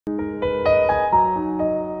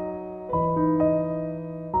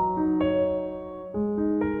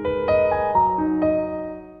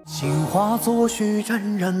心化作雪，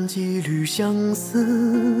沾染几缕相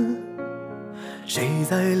思。谁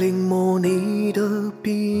在临摹你的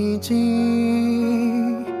笔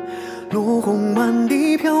迹？落红满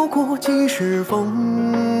地，飘过几世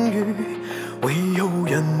风雨，唯有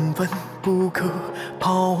缘分不可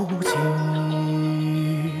抛弃。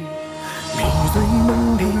迷醉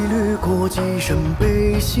梦里掠过几声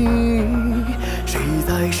悲喜，谁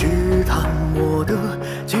在试探我的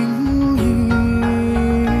情意？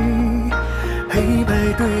黑白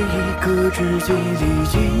对弈，各执几厘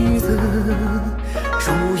棋子，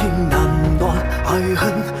输赢难断，爱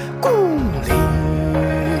恨故里。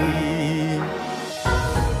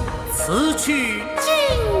此去经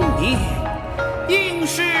年，应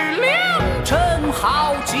是良辰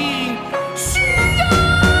好景需要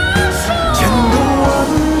收。千头万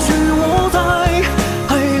绪我在海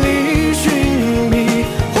里寻觅，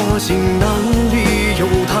花心难离，有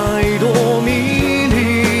太多迷离。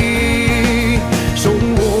手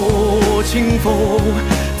握清风，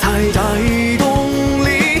才在洞里，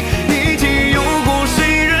一起有过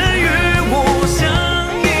谁人与我相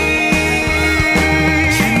依。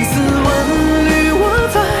千丝万缕我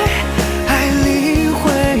在爱里回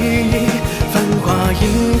忆，繁华隐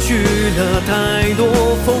去了太多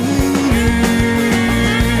风雨。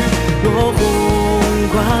落红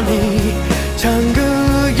挂里，长歌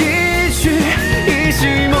一曲，依稀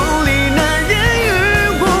梦里难言与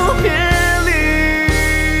我别离。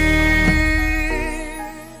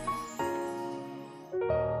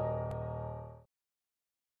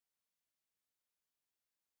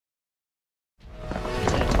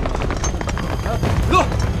别动！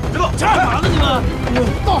干嘛呢你们？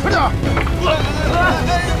倒快点！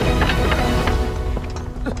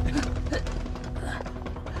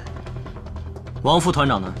王副团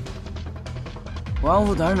长呢？王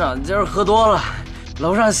副团长今儿喝多了，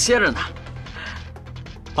楼上歇着呢。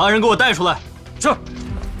把人给我带出来。是。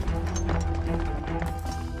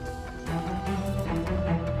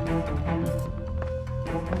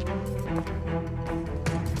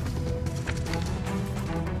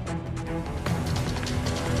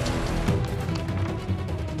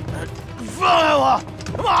放开我！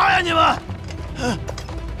干嘛呀你们？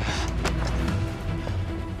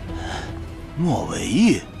莫伟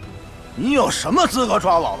义，你有什么资格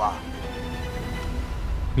抓老子？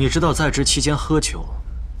你知道在职期间喝酒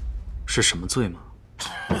是什么罪吗？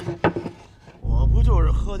我不就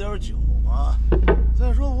是喝点酒吗？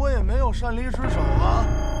再说我也没有擅离职守啊。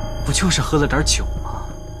不就是喝了点酒吗？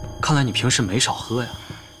看来你平时没少喝呀。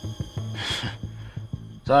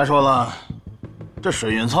再说了，这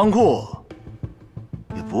水运仓库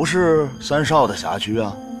也不是三少的辖区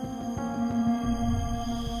啊。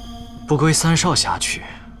不归三少辖区。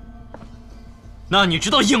那你知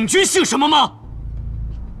道影君姓什么吗？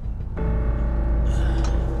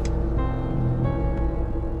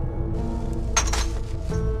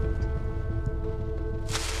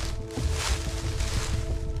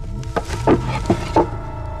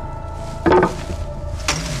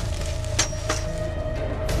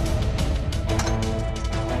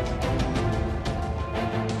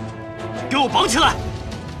给我绑起来！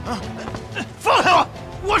放开我！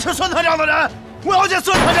我是孙团长的人，我要见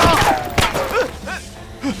孙团长。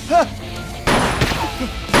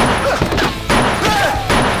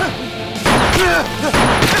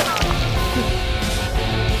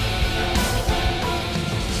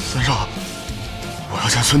三少，我要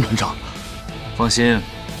见孙团长。放心，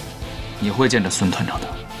你会见着孙团长的。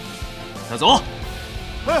带走。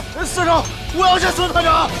四少，我要见孙团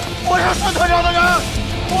长，我是孙团长的人，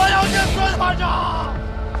我要见孙团长。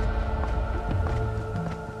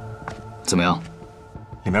怎么样？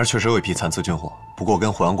里面确实有一批残次军火，不过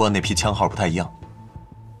跟火阳关那批枪号不太一样。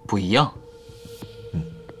不一样？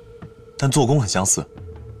但做工很相似。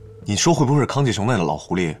你说会不会是康继雄那个老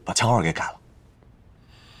狐狸把枪号给改了？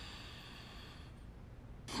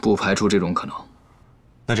不排除这种可能。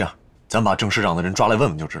那这样，咱把郑师长的人抓来问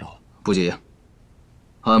问就知道了。不急，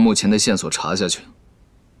按目前的线索查下去，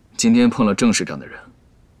今天碰了郑师长的人，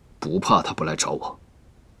不怕他不来找我。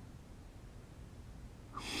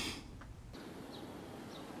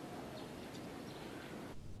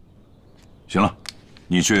行了，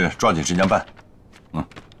你去抓紧时间办。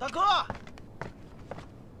大哥，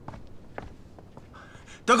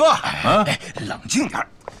大哥，啊，冷静点。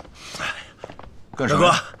干什么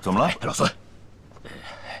呀？大哥，怎么了？老孙，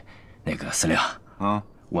那个司令，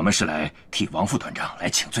我们是来替王副团长来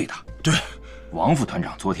请罪的。对，王副团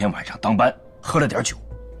长昨天晚上当班喝了点酒，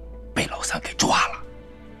被老三给抓了。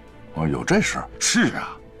哦，有这事？是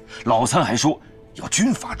啊，老三还说要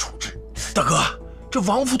军法处置。大哥，这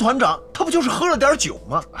王副团长他不就是喝了点酒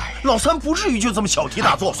吗？老三不至于就这么小题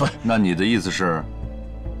大做。那你的意思是，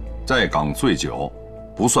在岗醉酒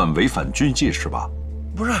不算违反军纪是吧？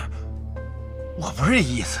不是，我不是这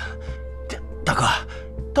意思。大哥，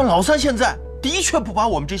但老三现在的确不把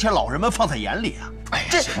我们这些老人们放在眼里啊。哎，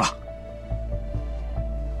行了，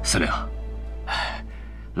司令，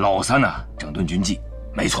老三呢整顿军纪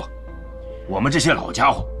没错，我们这些老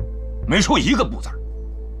家伙没说一个不字儿。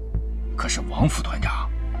可是王副团长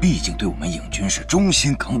毕竟对我们影军是忠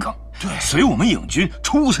心耿耿，对，随我们影军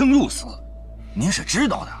出生入死，您是知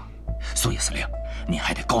道的。所以司令，您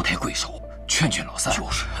还得高抬贵手，劝劝老三。就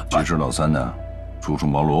是，其实老三呢，初出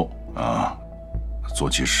茅庐啊，做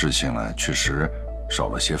起事情来确实少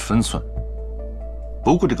了些分寸。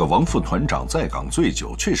不过这个王副团长在岗醉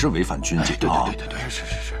酒，确实违反军纪。对，是。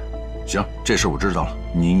行，这事我知道了，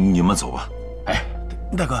你们走吧。哎，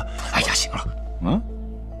大哥，哎呀，行了，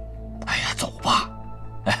哎呀，走吧。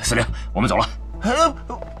哎，司令，我们走了。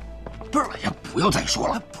不是，哎呀，不要再说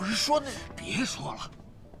了。不是说那，别说了。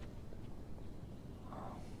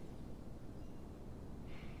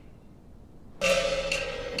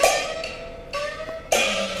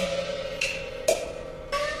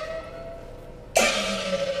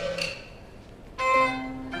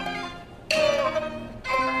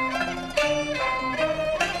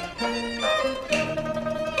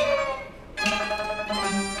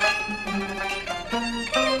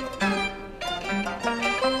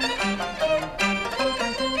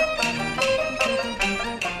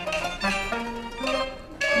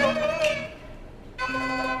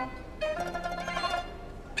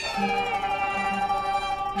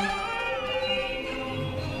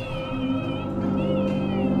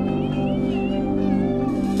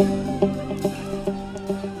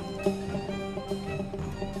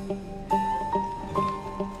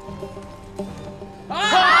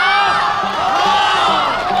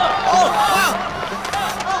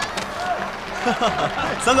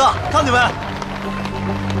三哥，看你们。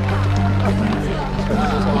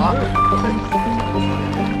走啊！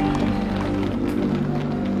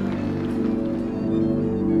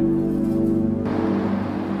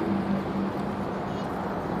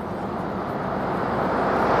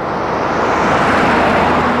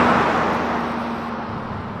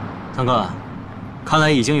三哥，看来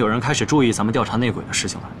已经有人开始注意咱们调查内鬼的事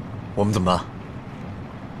情了。我们怎么办？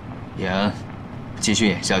演，继续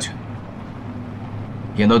演下去。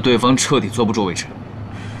演到对方彻底坐不住为止。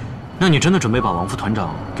那你真的准备把王副团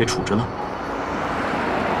长给处置了？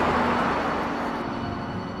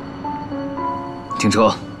停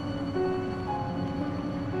车！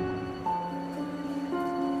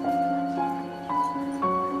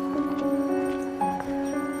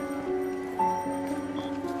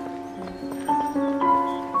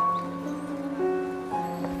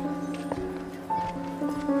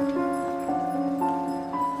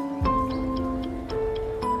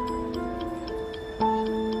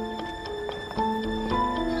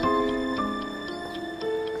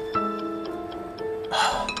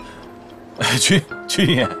军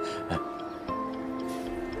爷，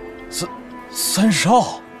三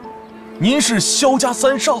少，您是萧家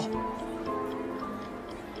三少？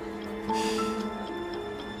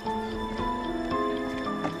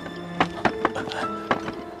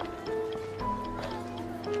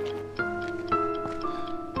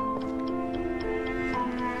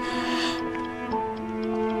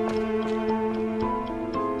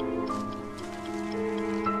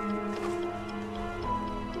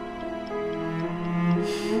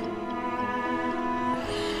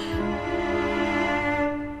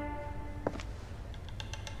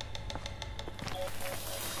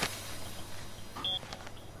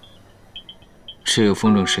这个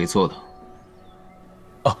风筝谁做的？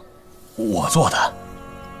啊，我做的。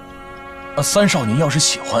三少，您要是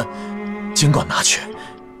喜欢，尽管拿去。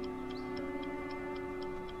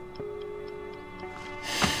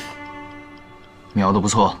瞄得不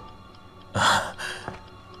错。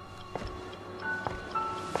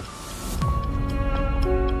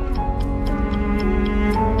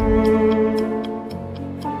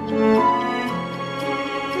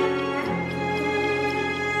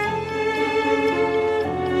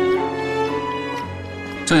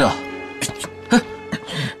舅舅，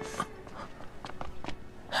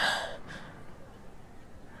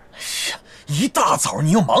一大早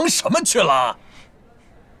你又忙什么去了？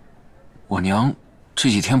我娘这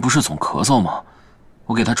几天不是总咳嗽吗？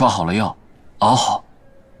我给她抓好了药，熬好，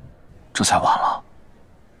这才晚了。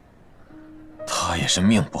她也是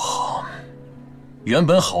命不好，原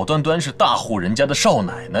本好端端是大户人家的少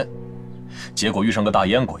奶奶，结果遇上个大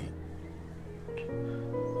烟鬼。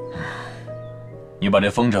你把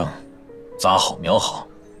这风筝扎好瞄好，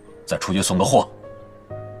再出去送个货。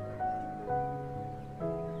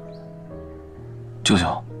舅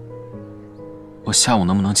舅，我下午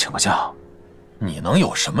能不能请个假？你能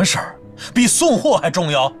有什么事儿？比送货还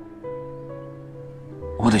重要？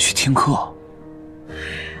我得去听课。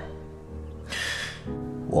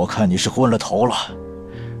我看你是昏了头了，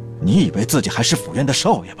你以为自己还是府院的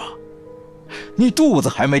少爷吧？你肚子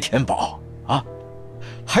还没填饱啊，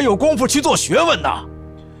还有功夫去做学问呢。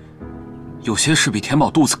有些事比填饱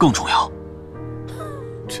肚子更重要。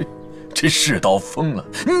这世道疯了，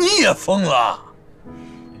你也疯了。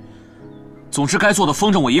总之，该做的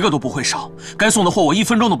风筝我一个都不会少，该送的货我1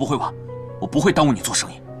分钟都不会晚，我不会耽误你做生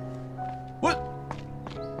意。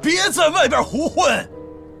别在外边胡混！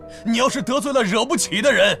你要是得罪了惹不起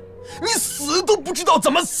的人，你死都不知道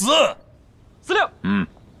怎么死。司令，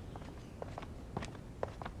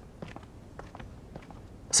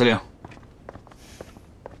司令，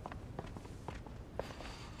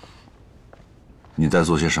你在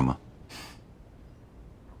做些什么？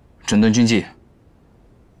整顿军纪。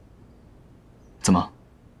怎么？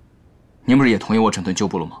您不是也同意我整顿旧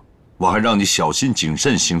部了吗？我还让你小心谨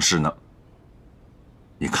慎行事呢。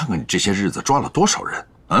你看看你这些日子抓了多少人，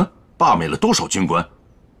罢免了多少军官，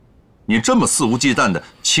你这么肆无忌惮的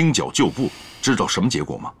清剿旧部，知道什么结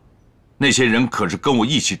果吗？那些人可是跟我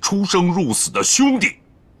一起出生入死的兄弟。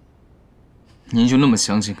您就那么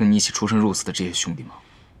相信跟你一起出生入死的这些兄弟吗？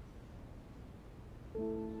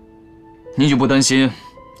您就不担心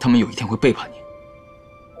他们有一天会背叛你？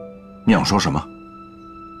你想说什么？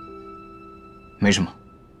没什么，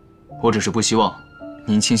我只是不希望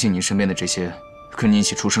您轻信您身边的这些跟您一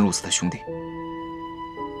起出生入死的兄弟。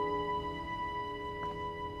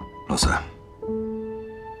老三，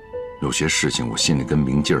有些事情我心里跟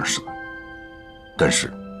明镜似的，但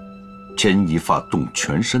是牵一发动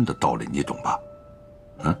全身的道理你懂吧？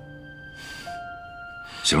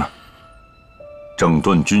行了，整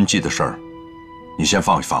顿军纪的事儿，你先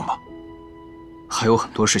放一放吧。还有很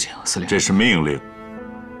多事情啊，司令。这是命令。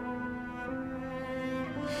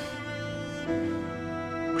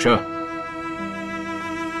是。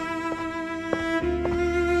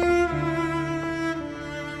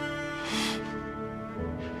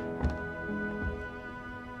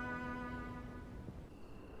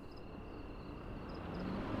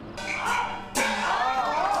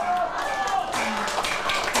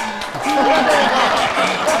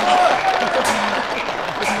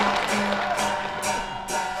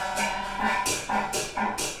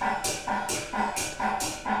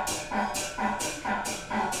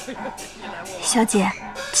小姐，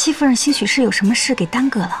戚夫人兴许是有什么事给耽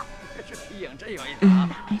搁了。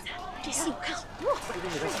这戏我看好多回。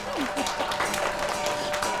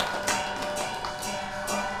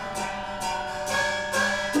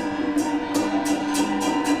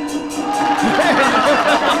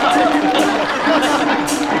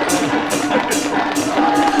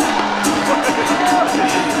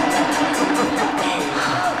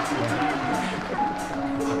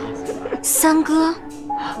三哥，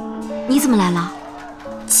你怎么来了？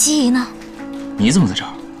七姨呢？你怎么在这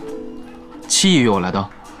儿？七姨约我来的。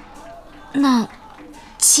那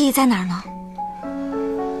七姨在哪儿呢？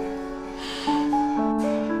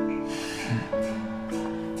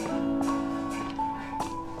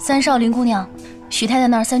三少林姑娘，许太太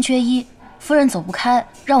那儿3缺1，夫人走不开，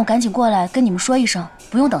让我赶紧过来跟你们说一声，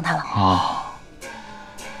不用等她了。啊。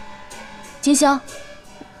金香，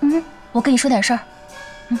我跟你说点事儿。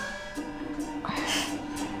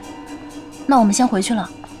那我们先回去了。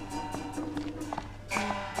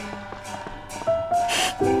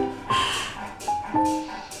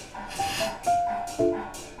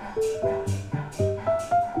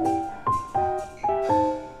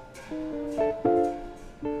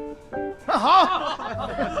好。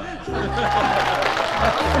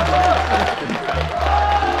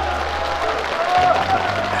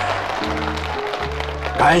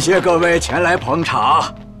感谢各位前来捧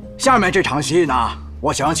场。下面这场戏呢，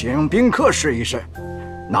我想请宾客试一试，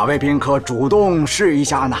哪位宾客主动试一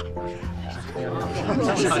下呢？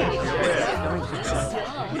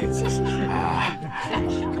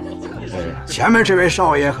前面这位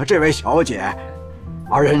少爷和这位小姐，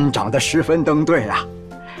二人长得十分登对呀。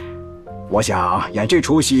我想演这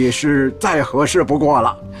出戏是再合适不过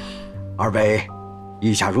了，二位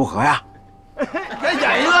意下如何呀？再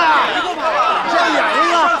演一个呀！再演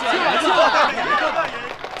一个！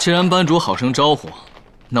既然班主好生招呼，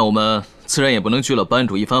那我们自然也不能拒了班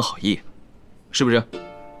主一番好意，是不是？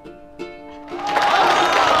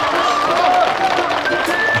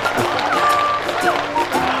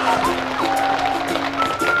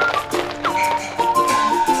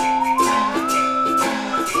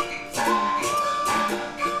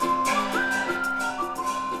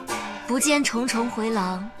见重重回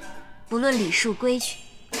廊，不论礼数规矩。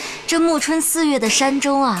这暮春4月的山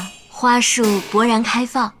中啊，花树勃然开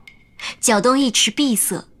放，搅动一池碧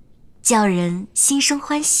色，叫人心生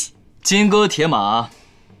欢喜。金戈铁马，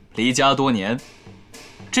离家多年，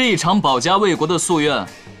这一场保家卫国的夙愿，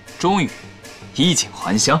终于衣锦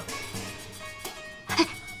还乡。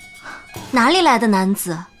哪里来的男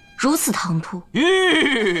子如此唐突？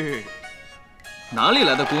吁，哪里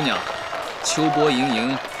来的姑娘，秋波盈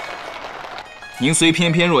盈？您虽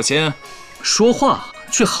翩翩若仙，说话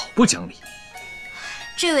却好不讲理。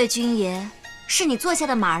这位君爷，是你坐下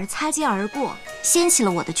的马儿擦肩而过，掀起了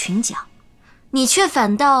我的裙角，你却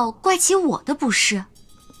反倒怪起我的不是。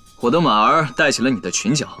我的马儿带起了你的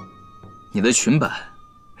裙角，你的裙摆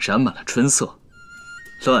染满了春色，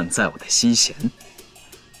乱在我的心弦。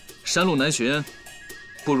山路难寻，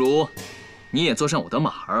不如你也坐上我的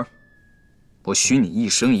马儿，我许你一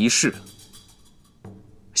生一世，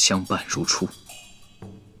相伴如初。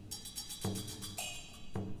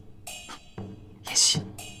也行。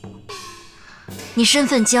你身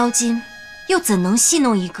份骄矜，又怎能戏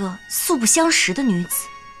弄一个素不相识的女子，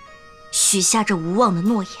许下这无望的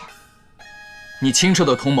诺言？你清澈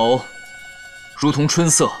的瞳眸，如同春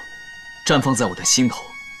色，绽放在我的心头。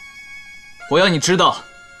我要你知道，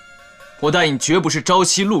我待你绝不是朝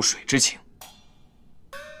夕露水之情。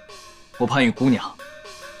我盼与姑娘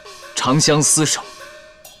长相厮守，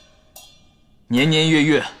年年月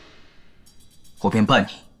月，我便伴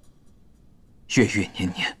你月月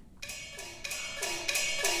年年。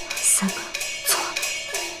三哥，错了，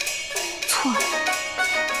错了。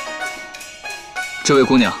这位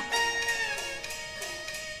姑娘，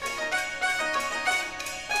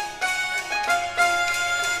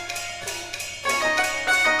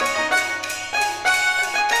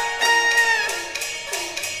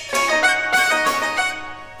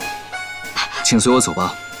请随我走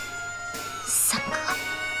吧。三哥，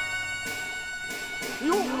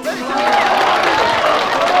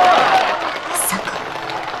三哥，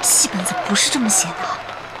戏本子不是这么写的。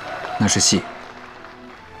那是戏，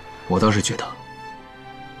我倒是觉得，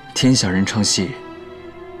天下人唱戏，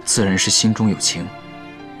自然是心中有情。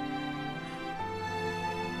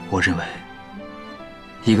我认为，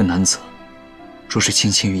一个男子若是倾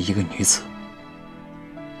心于一个女子，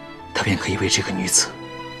他便可以为这个女子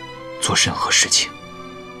做任何事情。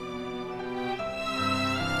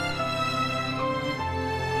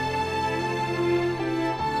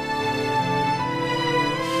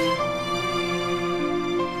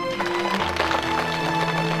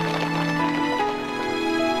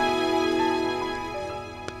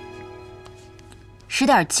使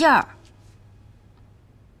点劲儿。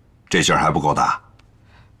这劲儿还不够大。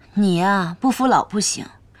你呀，不服老不行，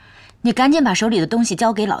你赶紧把手里的东西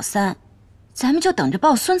交给老三，咱们就等着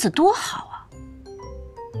抱孙子多好啊！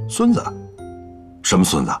孙子？什么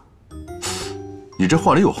孙子？你这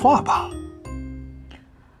话里有话吧？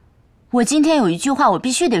我今天有一句话，我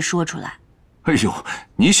必须得说出来。哎呦，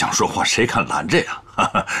你想说话，谁敢拦着呀？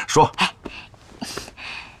说。哎，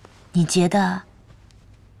你觉得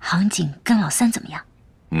杭景跟老三怎么样？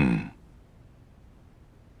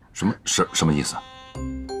什么意思？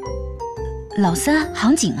老三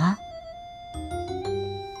杭景啊。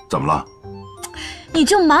怎么了？你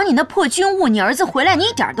就忙你那破军务，你儿子回来你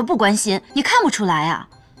一点都不关心，你看不出来啊？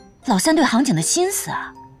老三对杭景的心思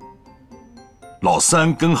啊。老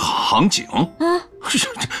三跟杭景？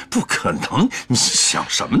不可能！你想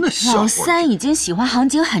什么呢？老三已经喜欢杭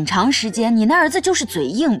景很长时间，你那儿子就是嘴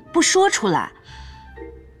硬不说出来。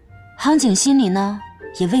杭景心里呢，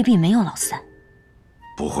也未必没有老三。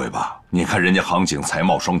不会吧？你看人家杭景才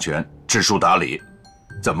貌双全，知书达理，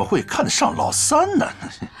怎么会看得上老三呢？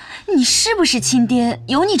你是不是亲爹？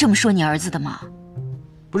有你这么说你儿子的吗？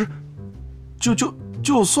不是，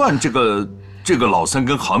就算这个老三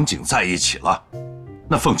跟杭景在一起了，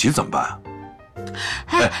那凤琪怎么办啊？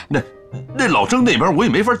那老郑那边我也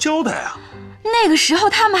没法交代啊。那个时候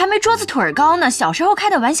他们还没桌子腿高呢，小时候开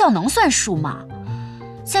的玩笑能算数吗？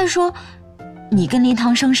再说，你跟林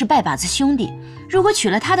唐生是拜把子兄弟，如果娶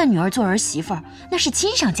了他的女儿做儿媳妇儿，那是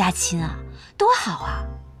亲上加亲啊，多好啊！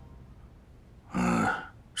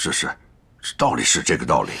是，道理是这个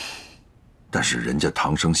道理，但是人家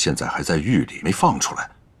唐生现在还在狱里没放出来，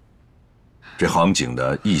这杭景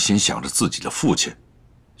的一心想着自己的父亲，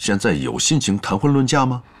现在有心情谈婚论嫁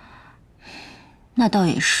吗？那倒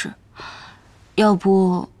也是，要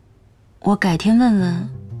不我改天问问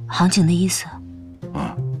杭景的意思。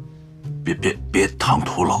别唐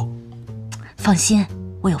突喽。放心，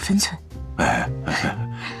我有分寸。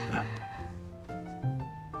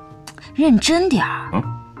认真点儿。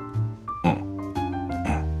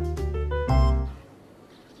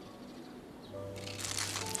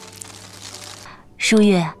舒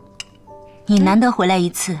月，你难得回来一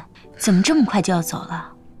次，怎么这么快就要走了？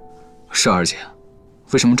是二姐，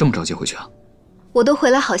为什么这么着急回去啊？我都回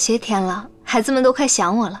来好些天了，孩子们都快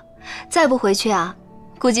想我了，再不回去啊，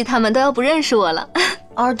估计他们都要不认识我了。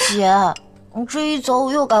二姐，你这一走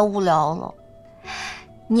我又该无聊了。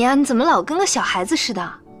你呀，你怎么老跟个小孩子似的？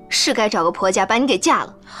是该找个婆家把你给嫁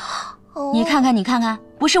了。你看看，你看看，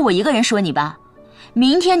不是我一个人说你吧？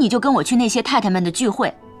明天你就跟我去那些太太们的聚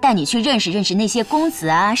会，带你去认识认识那些公子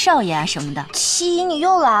啊、少爷啊什么的。七姨，你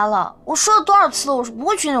又来了！我说了多少次了，我是不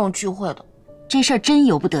会去那种聚会的。这事儿真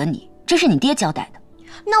由不得你，这是你爹交代的。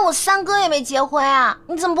那我三哥也没结婚啊，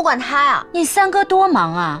你怎么不管他呀？你三哥多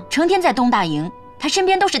忙啊，成天在东大营，他身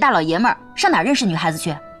边都是大老爷们儿，上哪认识女孩子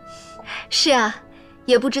去？是啊，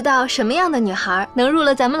也不知道什么样的女孩能入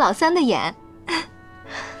了咱们老三的眼。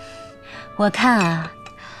我看啊，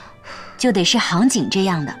就得是杭景这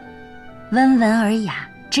样的，温文尔雅、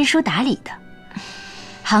知书达理的。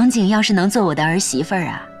杭景要是能做我的儿媳妇儿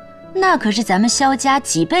啊，那可是咱们萧家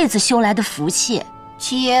几辈子修来的福气。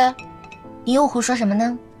七爷，你又胡说什么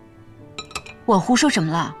呢？我胡说什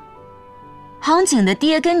么了？杭景的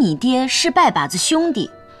爹跟你爹是拜把子兄弟，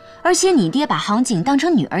而且你爹把杭景当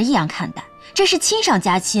成女儿一样看待，这是亲上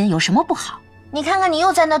加亲，有什么不好？你看看你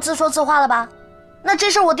又在那自说自话了吧？那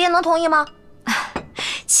这事我爹能同意吗？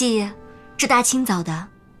七爷，这大清早的，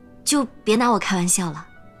就别拿我开玩笑了。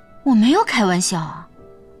我没有开玩笑啊！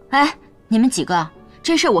哎，你们几个，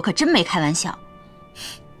这事我可真没开玩笑。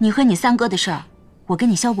你和你三哥的事儿，我跟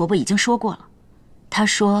你萧伯伯已经说过了，他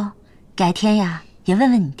说改天呀也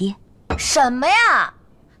问问你爹。什么呀？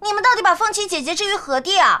你们到底把凤琪姐姐置于何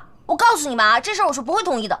地啊？我告诉你们啊，这事我是不会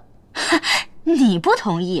同意的。你不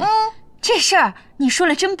同意？这事儿你说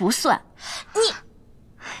了真不算。你，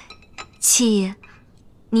七爷，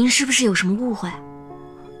您是不是有什么误会？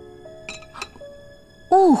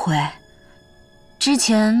误会？之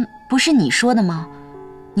前不是你说的吗？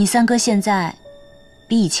你三哥现在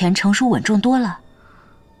比以前成熟稳重多了。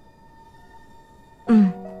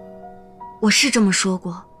我是这么说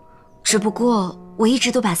过，只不过我一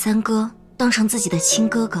直都把三哥当成自己的亲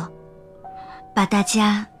哥哥，把大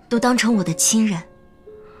家都当成我的亲人。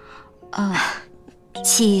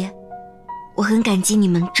七爷，我很感激你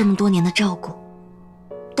们这么多年的照顾，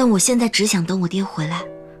但我现在只想等我爹回来，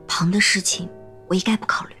旁的事情我一概不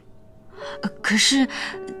考虑。可是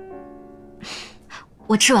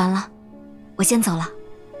我吃完了，我先走了。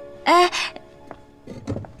哎，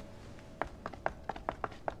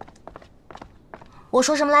我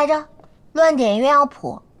说什么来着？乱点鸳鸯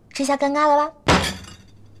谱，这下尴尬了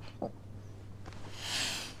吧？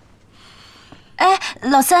哎，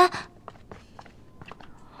老三，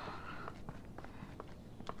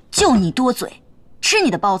就你多嘴，吃你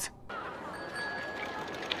的包子。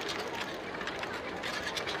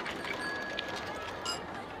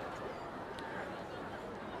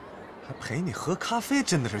还陪你喝咖啡，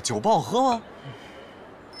真的是酒不好喝吗？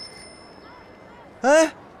哎，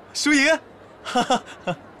舒怡，哈哈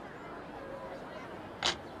哈。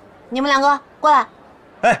你们两个过来。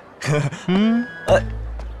哎，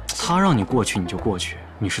他让你过去你就过去，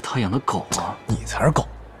你是他养的狗啊？你才是狗。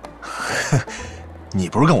你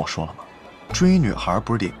不是跟我说了吗？追女孩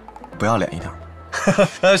不是得不要脸一点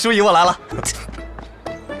吗？舒怡，我来了。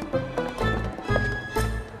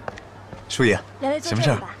舒怡，什么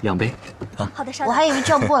事儿？2杯。啊，好的，我还以为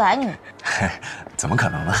叫不过来你。怎么可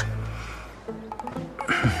能呢？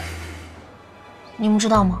你们知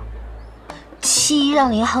道吗？七姨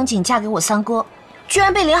让林杭景嫁给我三哥，居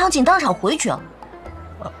然被林杭景当场回绝了。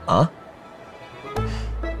啊？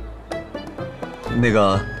那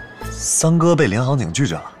个三哥被林杭景拒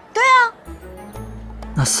绝了？对啊。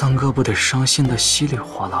那三哥不得伤心的稀里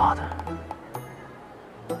哗啦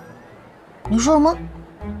的？你说什么？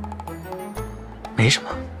没什么。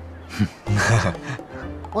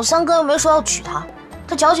我三哥又没说要娶她，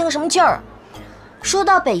他矫情个什么劲儿啊？说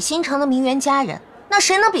到北新城的名媛佳人，那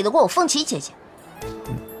谁能比得过我凤琪姐姐？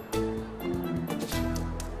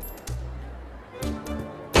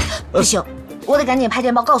不行，我得赶紧拍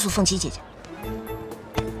电报告诉凤琪姐姐。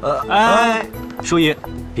哎，舒怡，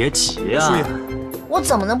别急啊。舒怡，我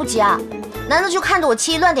怎么能不急啊？难道就看着我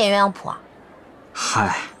七姨乱点鸳鸯谱啊？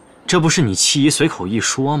嗨，这不是你七姨随口一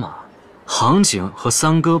说吗？杭景和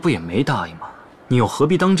三哥不也没答应吗？你又何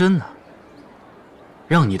必当真呢？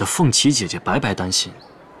让你的凤琪姐姐白白担心，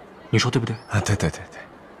你说对不对？啊，对。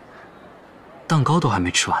蛋糕都还没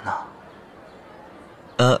吃完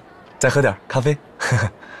呢。再喝点咖啡。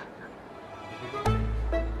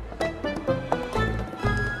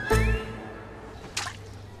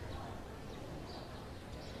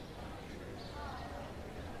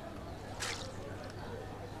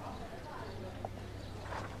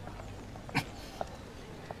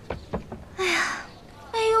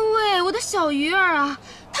小鱼儿啊，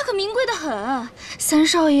他可名贵的很。三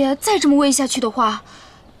少爷再这么喂下去的话，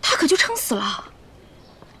他可就撑死了。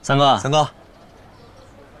三哥，三哥，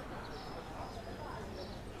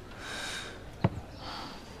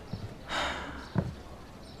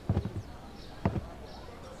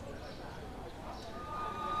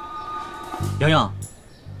洋洋，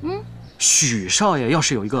许少爷要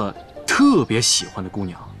是有一个特别喜欢的姑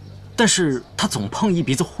娘，但是他总碰一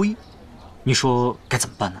鼻子灰，你说该怎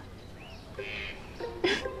么办呢？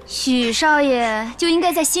许少爷就应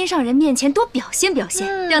该在心上人面前多表现表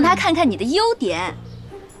现，让他看看你的优点。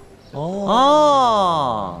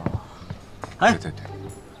哦，哎，对，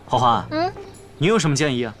花花，你有什么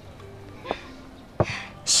建议啊？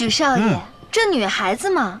许少爷，这女孩子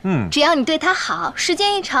嘛，只要你对她好，时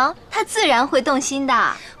间一长，她自然会动心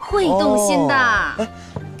的，会动心的。哎，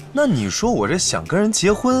那你说我这想跟人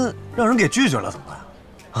结婚，让人给拒绝了怎么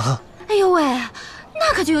办啊？哎呦喂，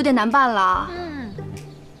那可就有点难办了。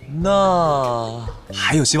那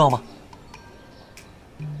还有希望吗？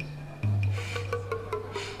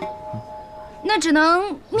那只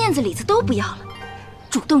能面子里子都不要了，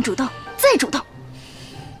主动，再主动。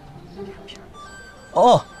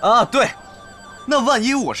对，那万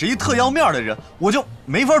一我是一特要面的人，我就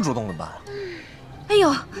没法主动怎么办？哎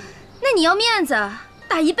呦，那你要面子，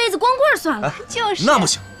打一辈子光棍算了。就是。那不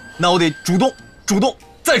行，那我得主动，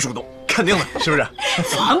再主动，肯定的，是不是？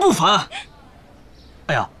烦不烦？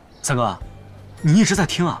哎呀，三哥，你一直在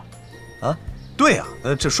听啊？啊，对呀，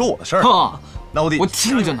这说我的事儿啊，那我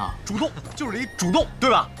听着呢。主动就是得主动，对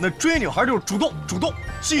吧？那追女孩就是主动，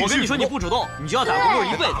我跟你说，你不主动，你就要打光棍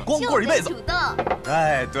一辈子，光棍一辈子。主动。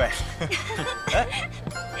哎，对。哎，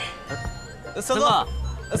三哥，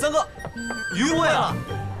鱼会了。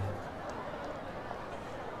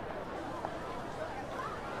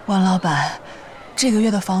王老板，这个月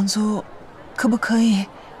的房租，可不可以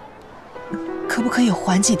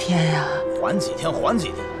还几天呀？还几天？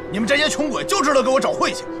你们这些穷鬼就知道给我找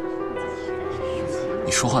晦气。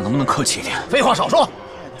你说话能不能客气一点？废话少说，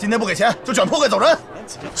今天不给钱就卷铺盖走人。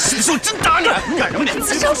我真打你！干什么你？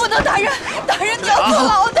此生不能打人，打人你要坐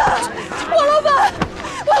牢的。王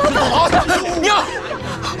老板，娘，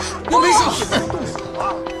我没事。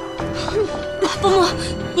伯母，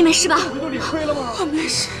你没事吧？我没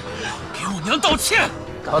事。给我娘道歉！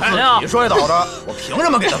他自己摔倒的，我凭什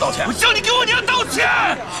么给他道歉？我叫你给我娘道歉！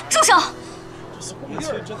住手！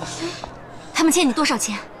他们欠你多少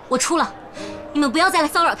钱？我出了，你们不要再来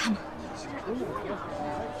骚扰他们。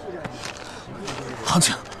杭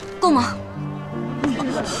景，够吗？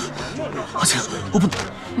杭景，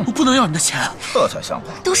我不能要你的钱。这才像话。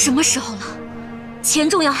都什么时候了，钱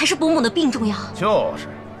重要还是伯母的病重要？就是，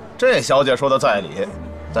这小姐说的在理，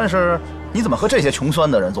但是你怎么和这些穷酸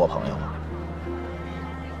的人做朋友啊？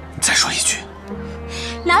你再说一句。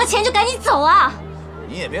拿了钱就赶紧走啊！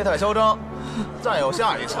你也别太嚣张，再有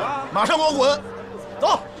下一次，马上给我滚！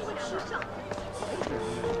走。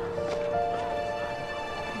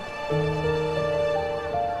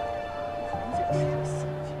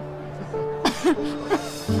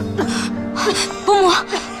伯母，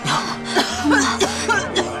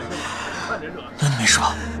那你没事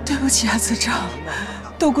吧？对不起啊，子正，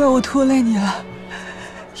都怪我拖累你了。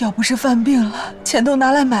要不是犯病了，钱都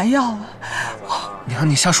拿来买药了。娘，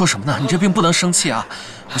你瞎说什么呢？你这病不能生气啊！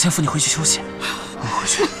我先扶你回去休息。我回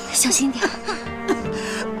去。小心点。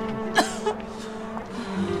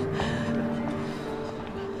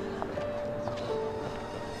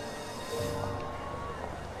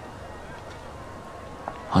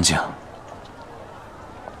杭景，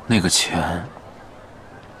那个钱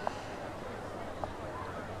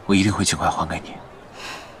我一定会尽快还给你。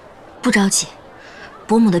不着急，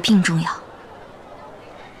伯母的病重要。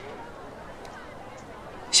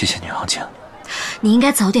谢谢你，杭景。你应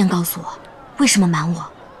该早点告诉我，为什么瞒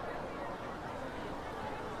我？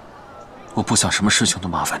我不想什么事情都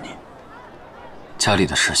麻烦你。家里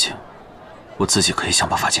的事情，我自己可以想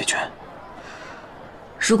办法解决。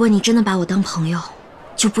如果你真的把我当朋友，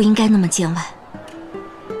就不应该那么见外。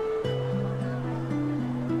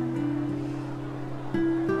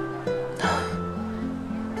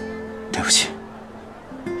对不起。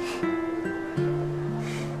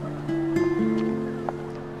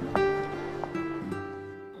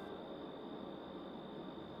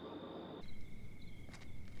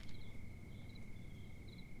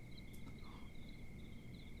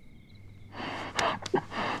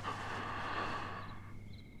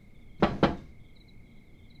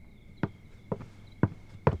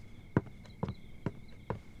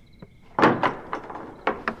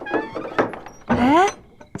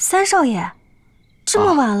三少爷，这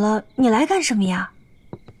么晚了，你来干什么呀？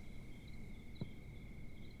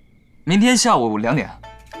明天下午2点，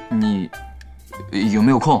你有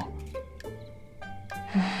没有空？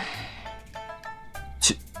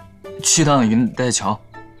去趟云带桥。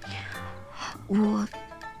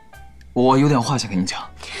我有点话想跟你讲，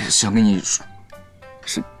想跟你说。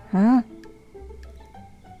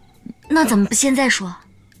那怎么不现在说？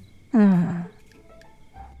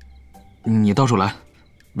你到时候来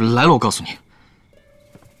了我告诉你。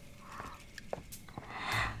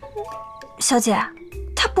小姐，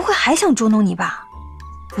他不会还想捉弄你吧？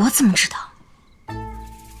我怎么知道？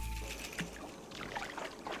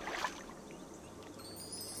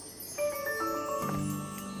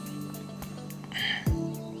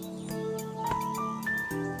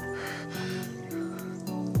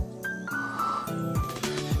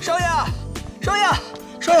少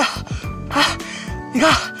爷，啊，你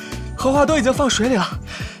看，荷花都已经放水里了，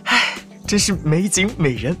哎，真是美景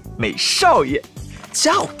美人美少爷，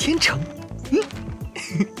佳偶天成。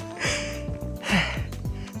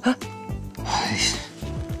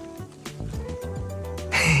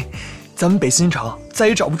咱们北新城再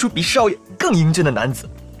也找不出比少爷更英俊的男子。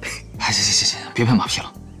哎，行，别拍马屁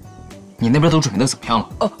了。你那边都准备的怎么样了？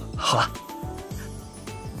哦，好了。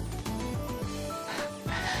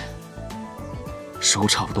收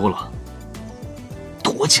差不多了，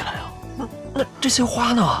躲起来啊！那这些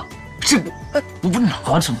花呢？这我不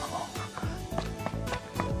拿着呢。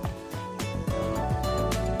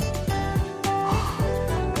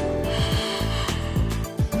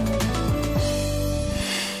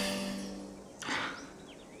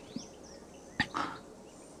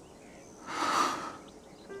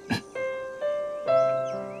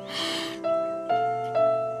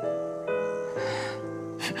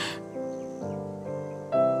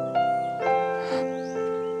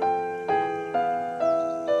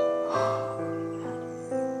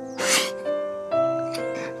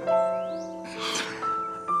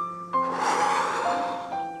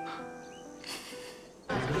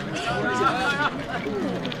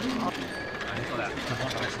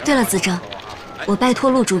对了，子正，我拜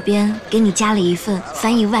托陆主编给你加了一份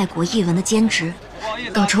翻译外国译文的兼职，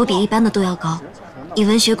稿酬比一般的都要高，你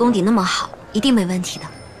文学功底那么好，一定没问题的。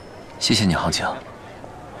谢谢你，杭景，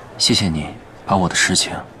谢谢你把我的事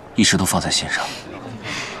情一直都放在心上。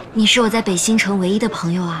你是我在北新城唯一的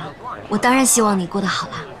朋友啊，我当然希望你过得好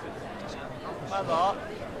啦。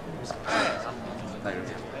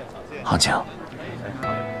杭景。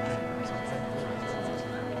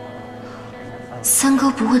三哥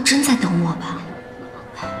不会真在等我吧？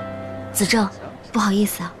子正，不好意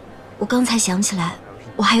思啊，我刚才想起来，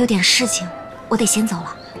我还有点事情，我得先走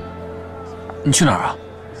了。你去哪儿啊？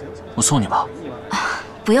我送你吧。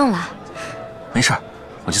不用了。没事，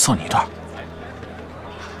我就送你一段。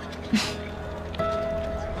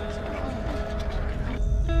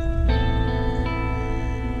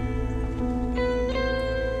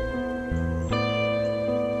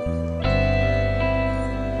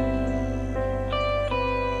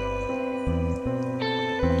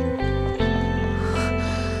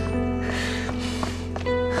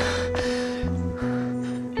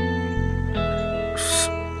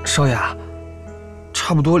少爷，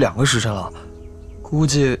差不多2个时辰了，估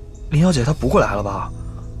计林小姐她不会来了吧？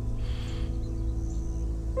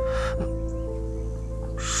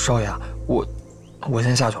少爷，我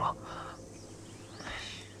先下去了。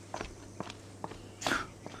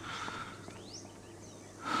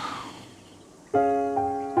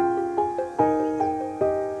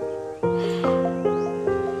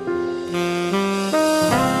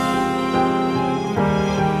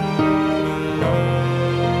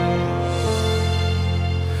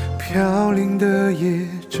飘零的夜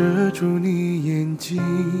遮住你眼睛，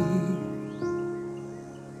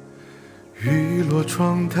雨落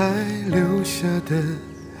窗台留下的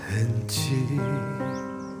痕迹，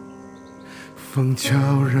风悄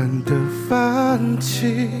然地泛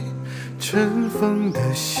起尘封的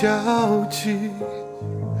消极，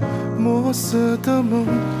墨色的梦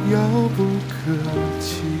遥不可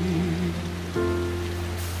及，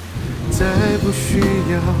再不需要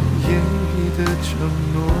言语的承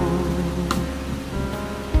诺，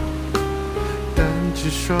但至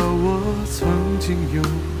少我曾经拥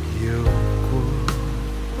有过，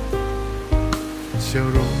笑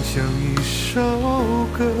容像一首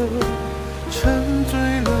歌，沉醉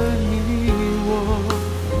了你我，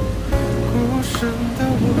孤身的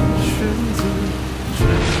我选择坠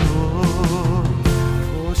落，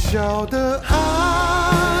破晓的爱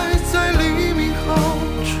在黎明后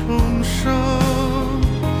重生，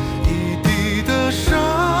一地的伤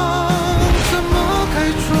怎么开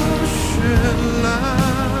出绚烂，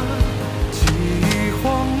记忆慌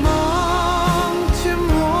忙淹没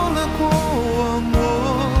了过往我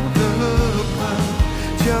的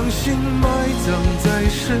心埋葬在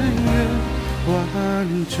深渊万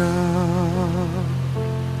丈。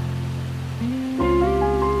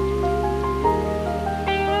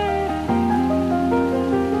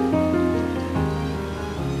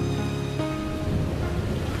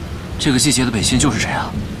这个季节的北新就是这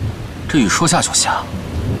样，这雨说下就下。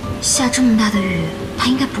下这么大的雨，他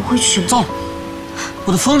应该不会去了。糟了，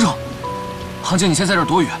我的风筝！杭景，你先在这儿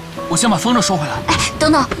躲雨，我先把风筝收回来。哎，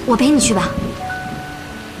等等，我陪你去吧。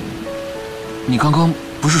你刚刚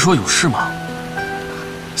不是说有事吗？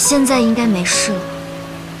现在应该没事了。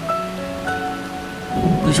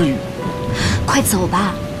那这雨……快走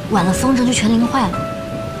吧，晚了风筝就全淋坏了。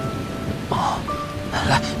哦，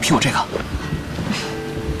来，披我这个。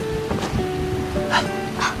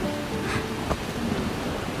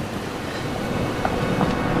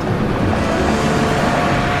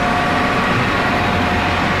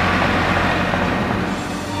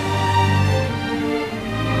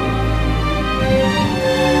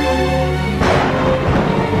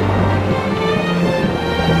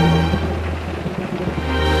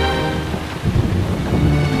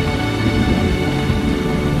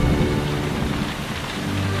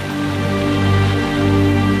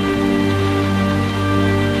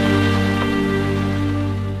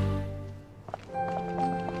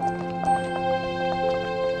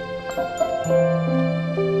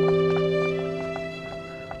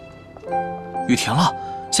雨停了，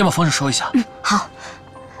先把风筝收一下。嗯，好。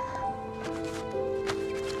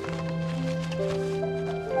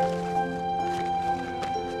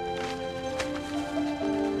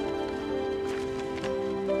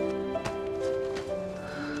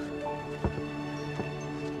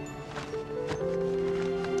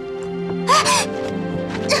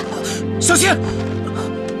小心！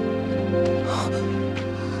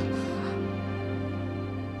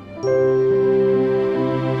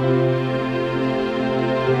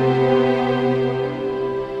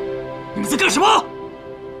你们在干什么？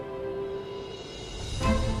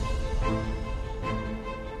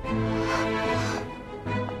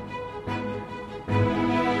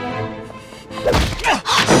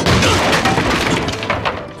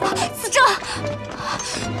子正，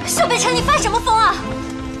小北辰，你发什么疯啊？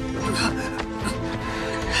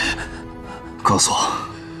告诉我，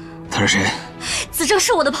他是谁？子正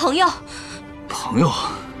是我的朋友。朋友？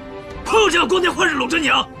朋友这样光天化日搂着你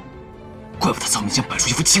啊！怪不得苍明江摆出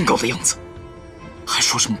一副清高的样子，还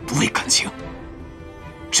说什么不为感情，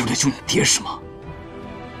只为了救你爹是吗？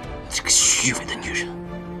这个虚伪的女人！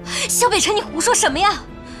小北辰，你胡说什么呀？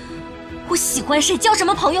我喜欢谁，交什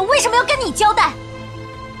么朋友，为什么要跟你交代？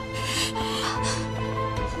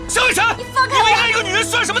小北辰，你放开我！你为爱一个女人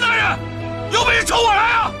算什么男人？有本事冲我来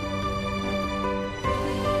啊！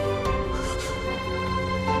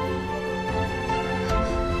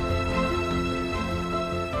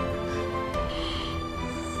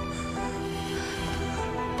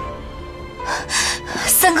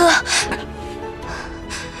三哥，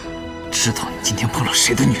知道你今天碰了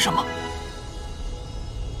谁的女人吗？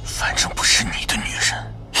反正不是你的女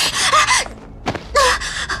人。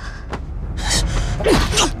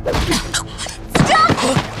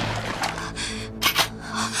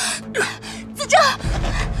子正，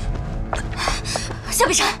小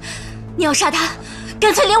北辰，你要杀他，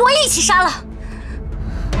干脆连我一起杀了。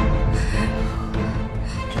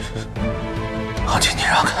阿姐，你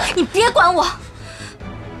让开！你别管我。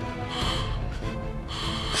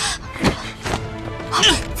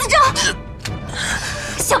子正，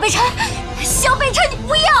小北辰，小北辰，你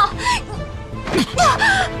不要！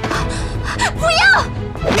不要！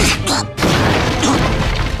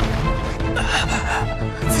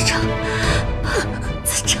子正，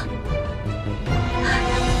子正，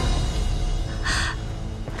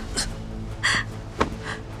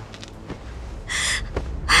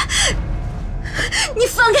你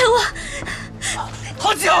放开我！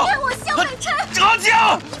好景，放开我，小北辰！好景，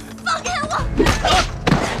放开我！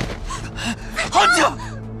好景，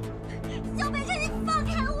小北辰，你放开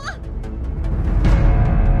我！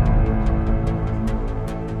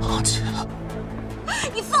好景，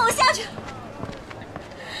你放我下去！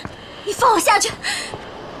你放我下去！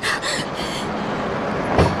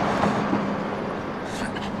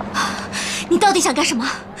你到底想干什么？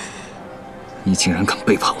你竟然敢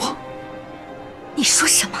背叛我！你说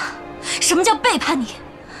什么？什么叫背叛你？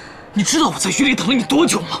你知道我在狱里等了你多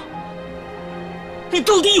久吗？你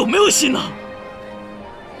到底有没有心呢？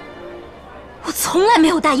我从来没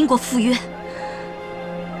有答应过赴约。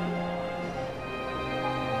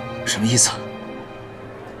什么意思？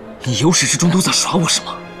你由始至终都在耍我是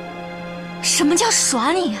吗？什么叫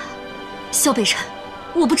耍你啊，小北辰？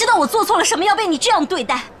我不知道我做错了什么，要被你这样对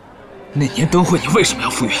待。那年灯会你为什么要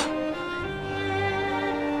赴约？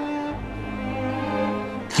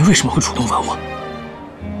你为什么会主动问我？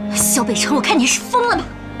萧北辰，我看你是疯了吧！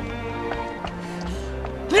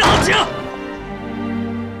亮姐，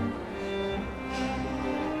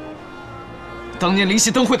当年灵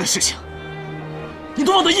犀灯会的事情，你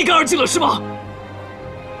都忘得一干二净了是吗？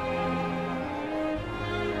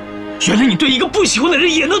原来你对一个不喜欢的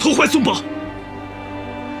人也能投怀送抱。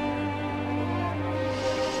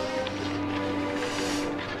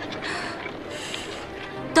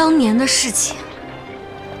当年的事情，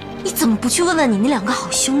你怎么不去问问你那2个好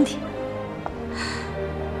兄弟？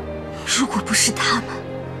如果不是他们，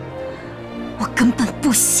我根本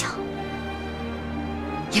不想，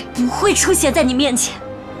也不会出现在你面前。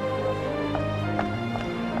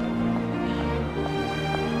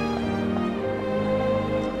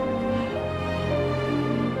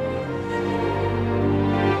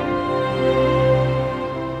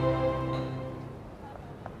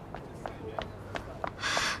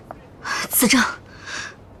子正，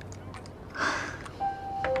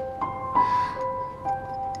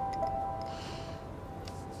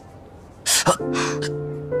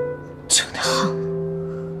轻点。好。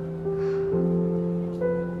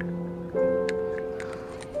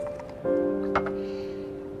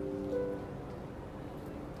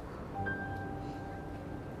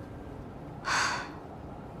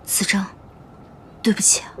子正，对不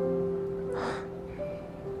起啊。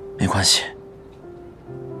没关系。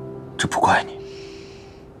这不怪你，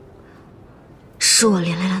是我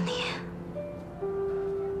连累了你。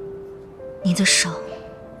你的手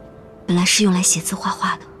本来是用来写字画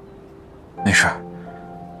画的。没事，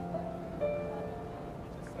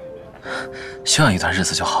休养一段日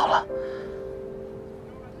子就好了。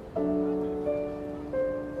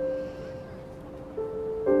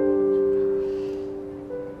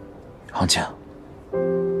杭景，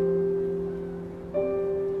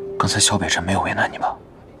刚才萧北辰没有为难你吧？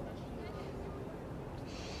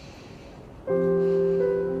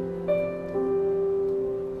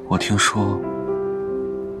我听说，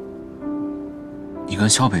你跟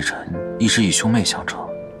萧北辰一直以兄妹相称，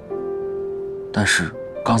但是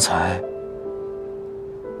刚才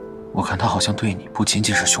我看他好像对你不仅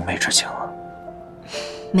仅是兄妹之情啊。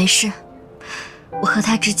没事，我和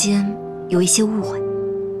他之间有一些误会，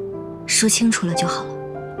说清楚了就好了。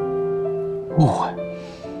误会？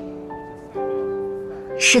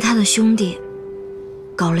是他的兄弟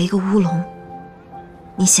搞了一个乌龙。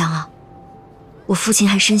你想啊，我父亲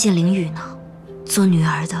还身陷囹圄呢，做女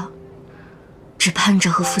儿的只盼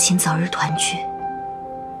着和父亲早日团聚，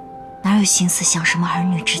哪有心思想什么儿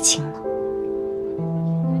女之情呢？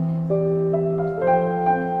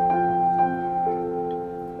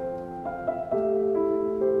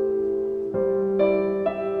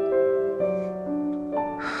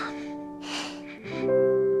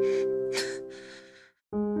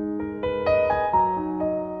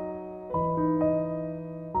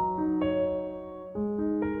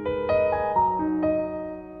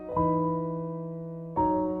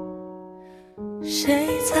谁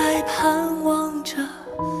在盼望着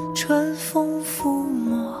春风抚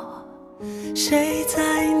摸？谁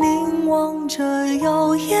在凝望着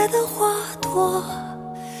摇曳的花朵？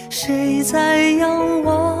谁在仰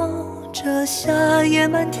望着夏夜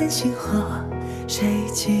满天星河？谁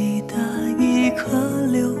记得一颗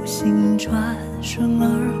流星转瞬而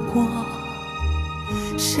过？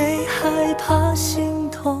谁害怕心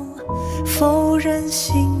痛，否认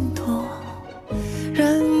心痛？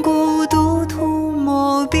任孤独涂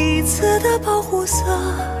抹彼此的保护色，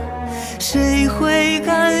谁会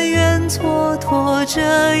甘愿蹉跎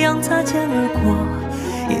这样擦肩而过？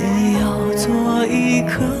也要做一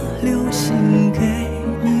颗流星给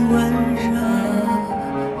你温热。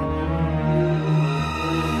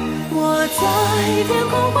我在天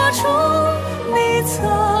空画出你侧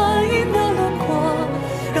影的轮廓，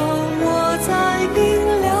让我再明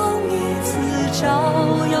亮一次，照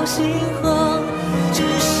耀星河。至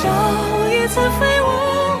少一次飞舞，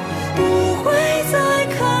不会再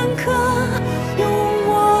坎坷，用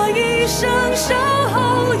我一生守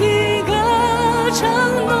候一个承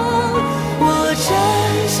诺。我真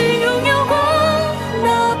心拥有过，哪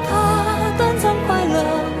怕短暂快乐，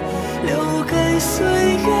留给岁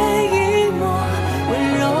月一抹温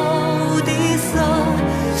柔的色。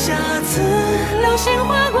下次流星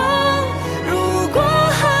划过，如果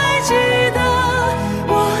还记得，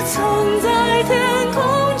我曾在天空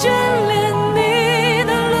眷恋你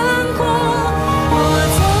的轮廓。我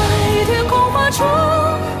在天空画出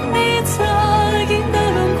你侧影的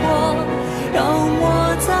轮廓，让我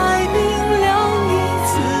再明亮一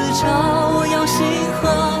次，照耀星河。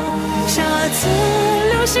下次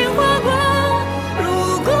流星划过，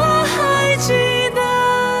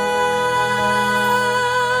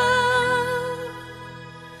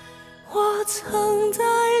在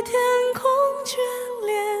天空倦